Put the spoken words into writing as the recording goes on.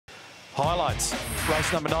Highlights.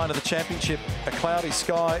 Race number 9 of the championship. A cloudy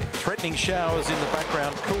sky, threatening showers in the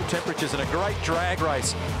background, cool temperatures, and a great drag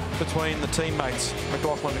race between the teammates,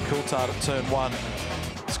 McLaughlin and Coulthard at turn 1.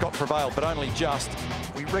 Scott prevailed, but only just.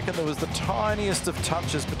 We reckon there was the tiniest of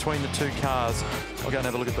touches between the two cars. I'll go and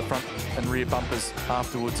have a look at the front and rear bumpers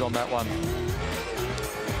afterwards on that one.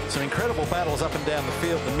 Some incredible battles up and down the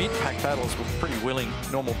field. The mid-pack battles were pretty willing,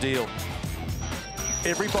 normal deal.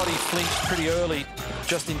 Everybody flinched pretty early,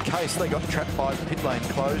 just in case they got trapped by pit lane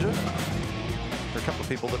closure. There are a couple of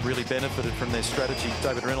people that really benefited from their strategy.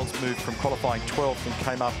 David Reynolds moved from qualifying 12th and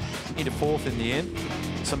came up into 4th in the end.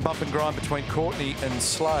 Some bump and grind between Courtney and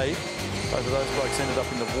Slade. Both of those blokes ended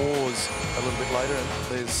up in the wars a little bit later. And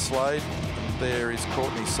there's Slade, and there is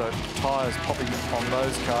Courtney. So tyres popping on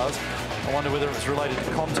those cars. I wonder whether it was related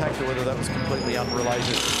to contact or whether that was completely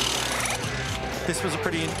unrelated. This was a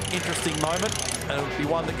pretty interesting moment, and it would be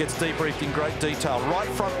one that gets debriefed in great detail. Right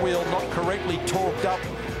front wheel not correctly torqued up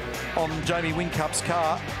on Jamie Whincup's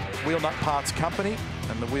car, Wheel Nut Parts Company,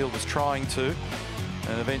 and the wheel was trying to,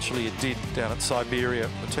 and eventually it did down at Siberia.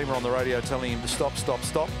 The team were on the radio telling him to stop, stop,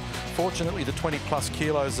 stop. Fortunately, the 20+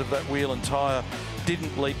 kilos of that wheel and tyre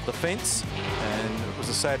didn't leap the fence, and it was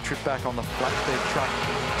a sad trip back on the flatbed truck.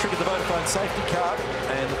 Triggered the Vodafone safety car,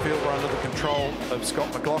 and the field were under the control of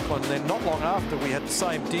Scott McLaughlin. And then not long after, we had the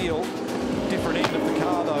same deal. Different end of the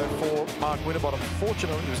car, though, for Mark Winterbottom.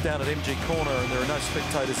 Fortunately, it was down at MG Corner, and there are no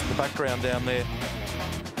spectators in the background down there.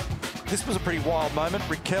 This was a pretty wild moment.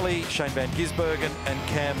 Rick Kelly, Shane Van Gisbergen, and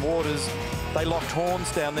Cam Waters, they locked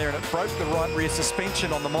horns down there, and it broke the right rear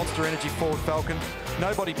suspension on the Monster Energy Ford Falcon.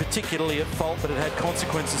 Nobody particularly at fault, but it had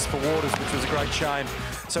consequences for Waters, which was a great shame.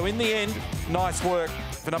 So in the end, nice work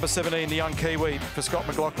for number 17, the young Kiwi, for Scott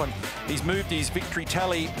McLaughlin. He's moved his victory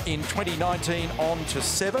tally in 2019 on to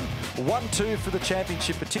 7. 1-2 for the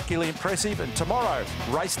championship, particularly impressive. And tomorrow,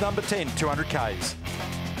 race number 10, 200 Ks.